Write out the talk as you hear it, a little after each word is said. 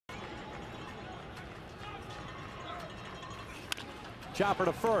Chopper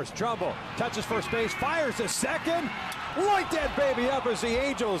to first. Trumbo touches first base, fires to second. Light that baby up as the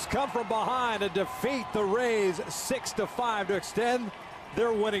Angels come from behind and defeat the Rays 6-5 to extend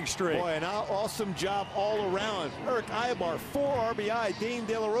their winning streak. Boy, an awesome job all around. Eric Aybar, 4 RBI. Dane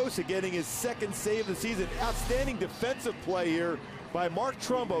De La Rosa getting his second save of the season. Outstanding defensive play here by Mark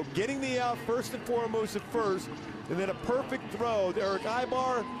Trumbo, getting the out first and foremost at first, and then a perfect throw to Eric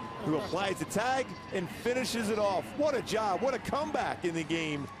Aybar, who applies the tag and finishes it off. What a job, what a comeback in the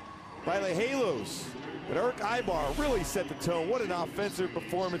game by the Halos. But Eric Aybar really set the tone. What an offensive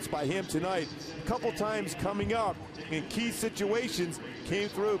performance by him tonight. A couple times coming up in key situations, came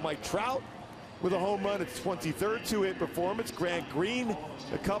through. Mike Trout with a home run, its 23rd two-hit performance. Grant Green,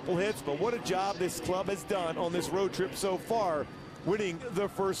 a couple hits, but what a job this club has done on this road trip so far, winning the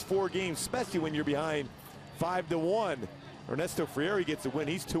first 4 games, especially when you're behind 5-1. Ernesto Frieri gets a win.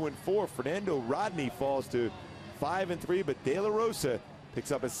 He's 2-4. Fernando Rodney falls to 5-3, but De La Rosa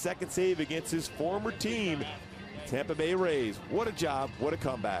picks up a second save against his former team, Tampa Bay Rays. What a job, what a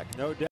comeback. No doubt.